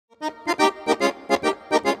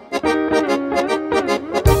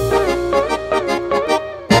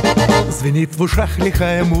Звенит в ушах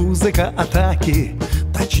лихая музыка атаки.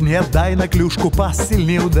 Точнее, дай на клюшку пас,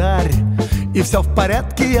 сильнее ударь. И все в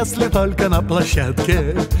порядке, если только на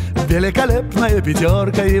площадке великолепная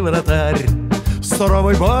пятерка и вратарь.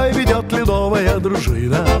 Суровый бой ведет ледовая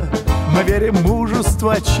дружина. Мы верим в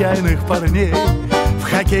мужество отчаянных парней. В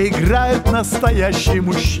хоккей играют настоящие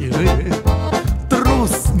мужчины.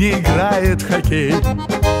 Трус не играет в хоккей.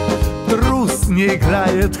 Трус не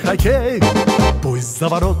играет в хоккей. Пусть за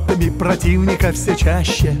воротами противника все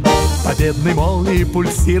чаще победной молнией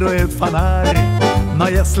пульсирует фонарь. Но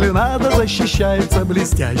если надо, защищается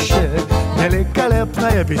блестяще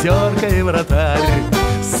великолепная пятерка и вратарь.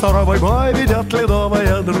 Суровый бой ведет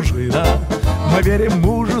ледовая дружина. Мы верим в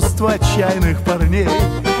мужество отчаянных парней.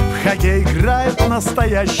 В хоккей играют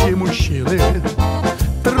настоящие мужчины.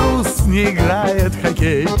 Трус не играет в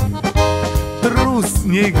хоккей. Трус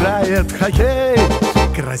не играет в хоккей.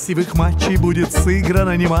 Красивых матчей будет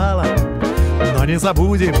сыграно немало, но не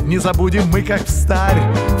забудем мы, как встарь,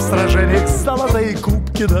 в сражениях золотые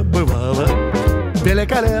кубки добывала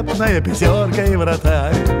великолепная пятерка и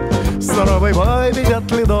вратарь. Суровый бой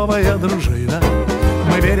ведет ледовая дружина.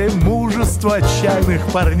 Мы верим в мужество отчаянных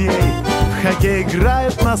парней. В хоккей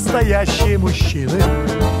играют настоящие мужчины.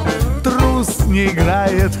 Трус не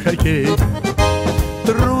играет в хоккей.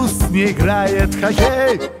 Трус не играет в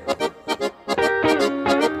хоккей.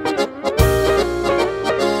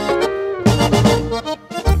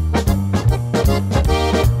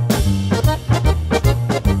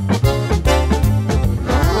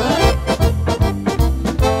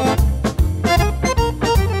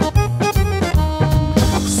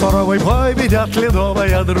 Суровый бой ведет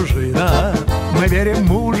ледовая дружина. Мы верим в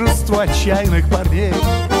мужество отчаянных парней.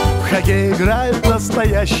 В хоккей играют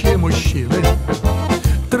настоящие мужчины.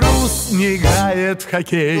 Трус не играет в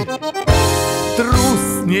хоккей.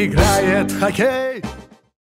 Трус не играет в хоккей.